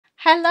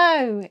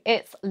Hello,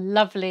 it's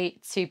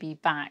lovely to be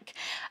back.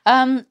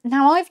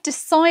 Now I've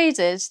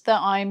decided that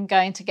I'm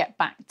going to get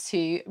back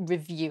to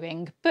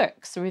reviewing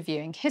books,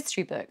 reviewing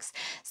history books.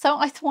 So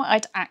I thought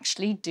I'd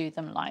actually do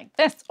them like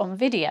this on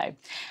video.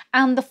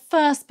 And the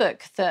first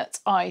book that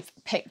I've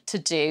picked to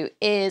do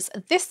is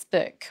this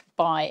book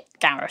by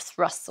Gareth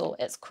Russell.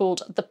 It's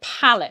called The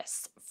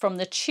Palace: From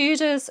the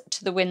Tudors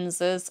to the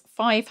Windsors,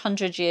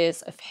 500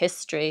 Years of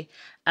History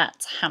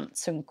at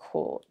Hampton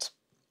Court.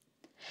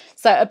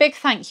 So a big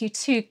thank you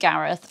to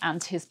Gareth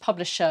and his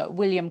publisher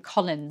William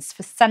Collins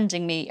for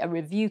sending me a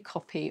review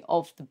copy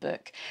of the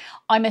book.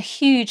 I'm a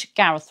huge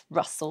Gareth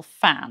Russell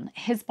fan.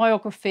 His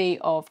biography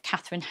of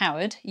Catherine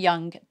Howard,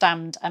 Young,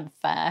 Damned and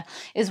Fair,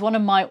 is one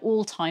of my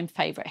all-time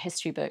favourite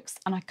history books,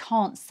 and I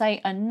can't say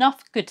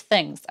enough good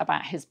things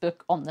about his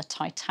book on the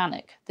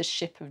Titanic, The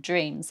Ship of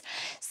Dreams.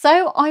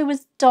 So I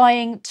was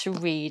dying to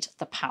read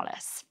The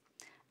Palace.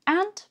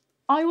 And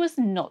I was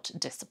not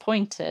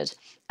disappointed.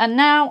 And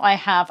now I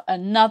have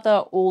another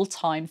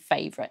all-time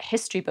favourite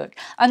history book.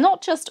 And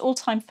not just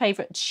all-time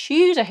favourite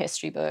Tudor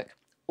history book,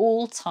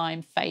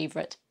 all-time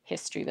favourite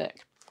history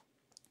book.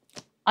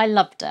 I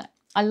loved it.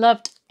 I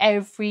loved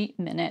every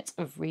minute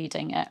of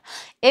reading it.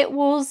 It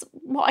was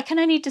what I can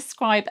only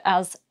describe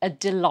as a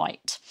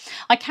delight.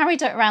 I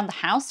carried it around the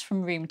house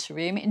from room to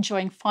room,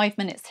 enjoying 5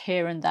 minutes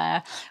here and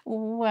there.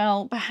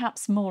 Well,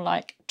 perhaps more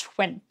like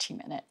 20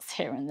 minutes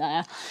here and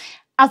there,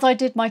 as I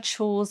did my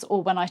chores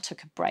or when I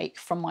took a break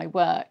from my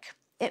work.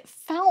 It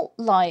felt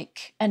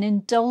like an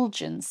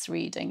indulgence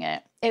reading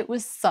it. It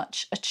was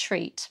such a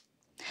treat.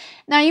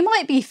 Now, you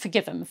might be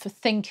forgiven for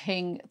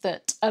thinking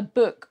that a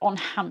book on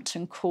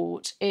Hampton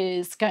Court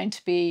is going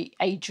to be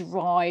a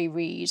dry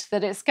read,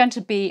 that it's going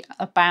to be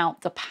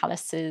about the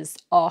palace's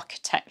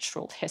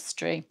architectural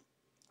history.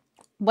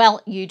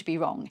 Well, you'd be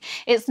wrong.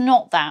 It's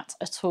not that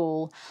at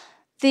all.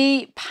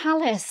 The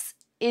palace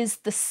is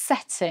the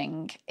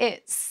setting.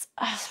 It's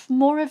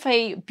more of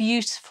a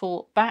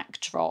beautiful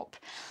backdrop.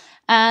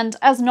 And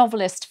as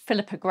novelist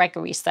Philippa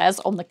Gregory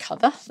says on the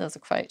cover, there's a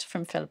quote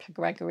from Philippa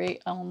Gregory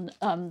on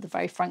the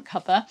very front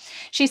cover,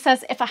 she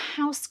says, "If a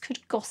house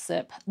could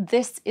gossip,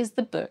 this is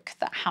the book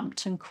that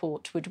Hampton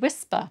Court would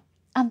whisper."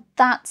 And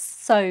that's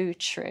so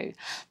true.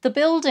 The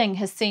building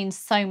has seen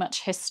so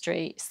much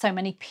history, so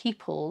many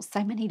people,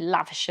 so many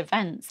lavish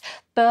events,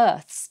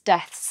 births,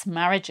 deaths,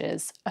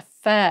 marriages,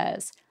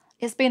 affairs.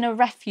 It's been a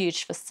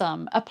refuge for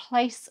some, a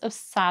place of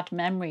sad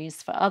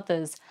memories for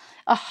others,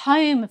 a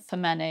home for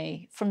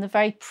many, from the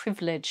very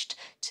privileged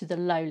to the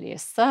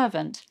lowliest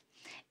servant.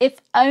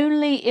 If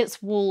only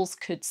its walls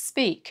could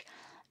speak,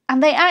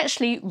 and they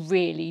actually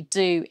really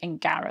do in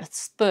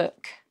Gareth's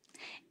book.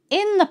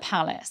 In The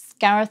Palace,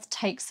 Gareth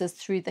takes us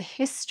through the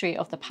history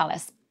of the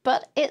palace,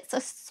 but it's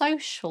a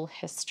social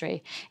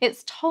history.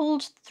 It's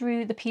told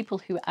through the people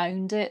who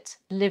owned it,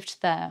 lived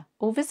there,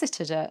 or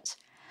visited it.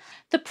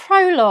 The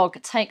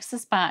prologue takes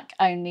us back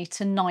only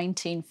to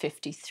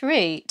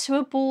 1953, to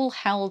a ball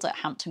held at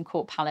Hampton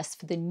Court Palace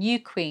for the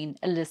new Queen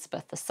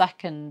Elizabeth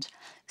II,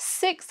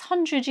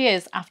 600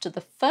 years after the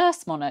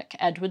first monarch,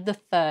 Edward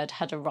III,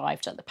 had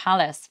arrived at the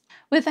palace.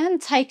 We're then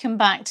taken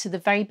back to the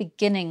very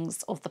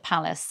beginnings of the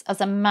palace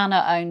as a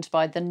manor owned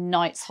by the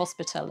Knights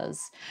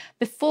Hospitallers,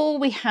 before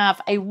we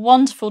have a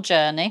wonderful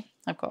journey.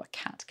 I've got a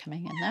cat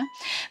coming in there.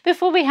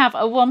 Before we have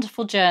a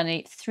wonderful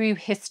journey through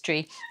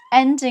history,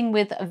 ending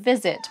with a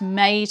visit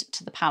made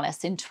to the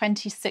palace in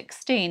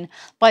 2016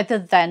 by the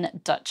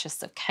then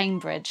Duchess of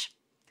Cambridge.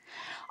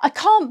 I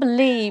can't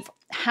believe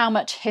how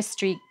much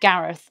history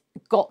Gareth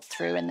got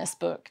through in this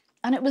book,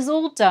 and it was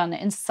all done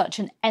in such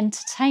an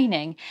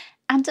entertaining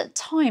and at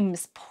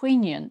times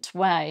poignant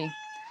way.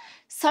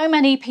 So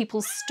many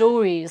people's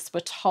stories were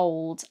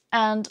told,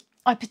 and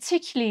I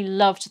particularly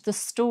loved the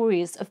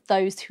stories of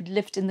those who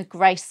lived in the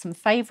grace and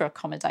favour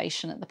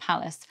accommodation at the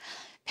palace.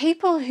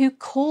 People who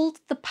called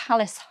the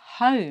palace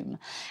home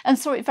and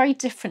saw it very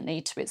differently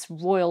to its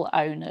royal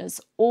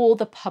owners or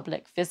the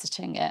public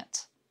visiting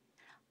it.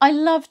 I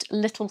loved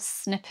little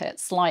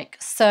snippets like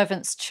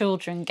servants'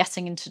 children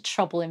getting into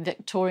trouble in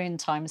Victorian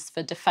times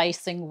for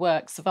defacing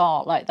works of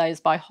art like those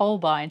by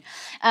Holbein,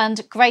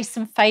 and grace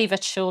and favour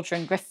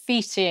children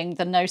graffitiing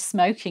the no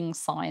smoking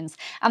signs,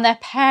 and their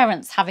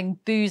parents having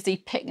boozy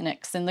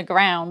picnics in the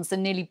grounds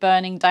and nearly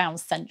burning down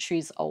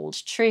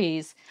centuries-old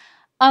trees.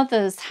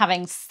 Others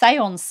having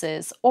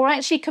seances or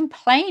actually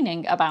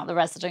complaining about the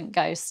resident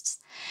ghosts.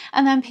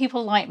 And then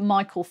people like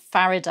Michael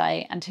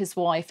Faraday and his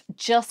wife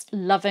just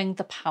loving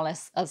the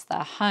palace as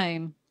their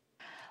home.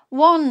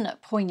 One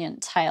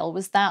poignant tale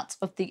was that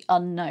of the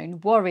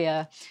unknown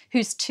warrior,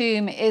 whose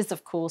tomb is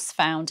of course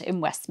found in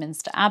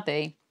Westminster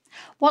Abbey.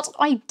 What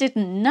I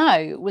didn't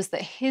know was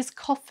that his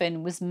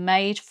coffin was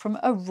made from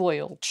a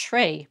royal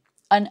tree,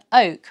 an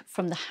oak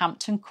from the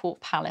Hampton Court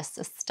Palace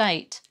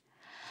estate.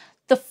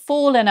 The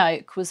fallen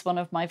oak was one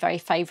of my very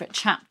favourite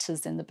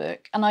chapters in the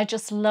book, and I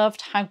just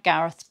loved how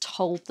Gareth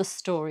told the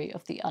story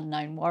of the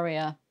unknown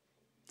warrior.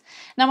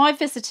 Now, I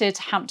visited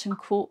Hampton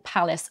Court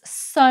Palace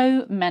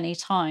so many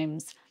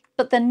times,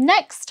 But the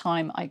next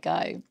time I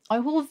go, I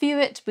will view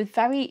it with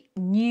very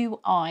new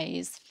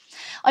eyes.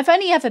 I've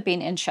only ever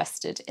been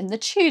interested in the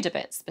Tudor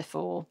bits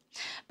before,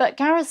 but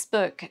Gareth's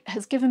book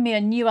has given me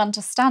a new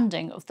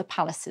understanding of the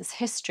palace's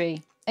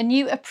history, a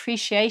new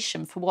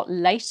appreciation for what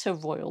later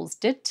royals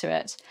did to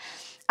it.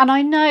 And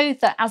I know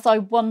that as I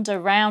wander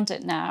around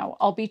it now,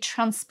 I'll be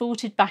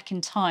transported back in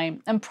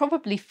time and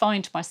probably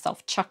find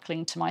myself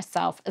chuckling to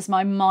myself as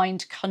my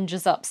mind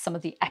conjures up some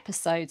of the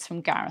episodes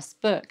from Gareth's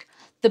book,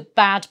 the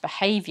bad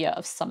behaviour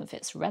of some of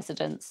its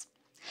residents.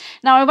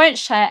 Now, I won't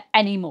share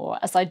any more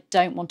as I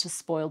don't want to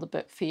spoil the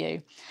book for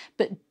you,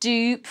 but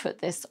do put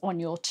this on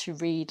your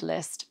to-read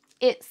list.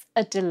 It's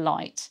a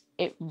delight.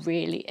 It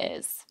really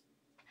is.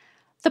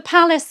 The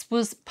Palace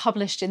was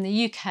published in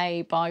the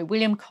UK by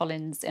William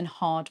Collins in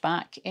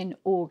hardback in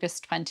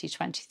August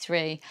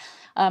 2023.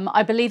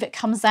 I believe it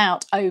comes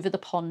out over the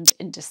pond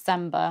in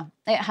December.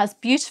 It has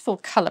beautiful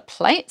colour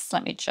plates.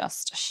 Let me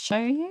just show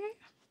you.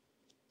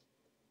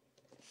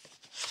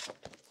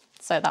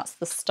 So that's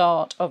the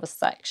start of a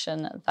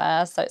section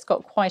there. So it's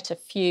got quite a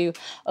few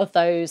of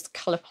those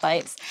colour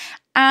plates,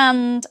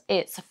 and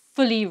it's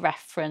fully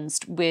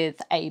referenced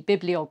with a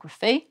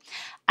bibliography,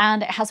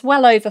 and it has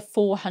well over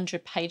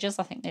 400 pages,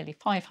 I think nearly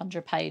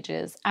 500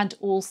 pages, and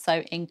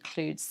also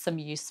includes some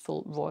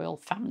useful royal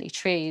family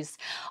trees.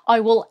 I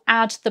will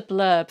add the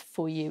blurb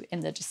for you in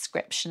the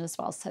description as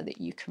well so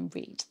that you can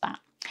read that.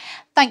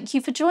 Thank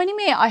you for joining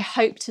me. I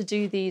hope to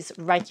do these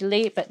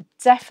regularly, but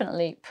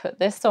definitely put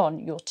this on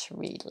your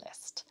to-read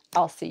list.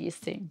 I'll see you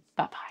soon.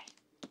 Bye-bye.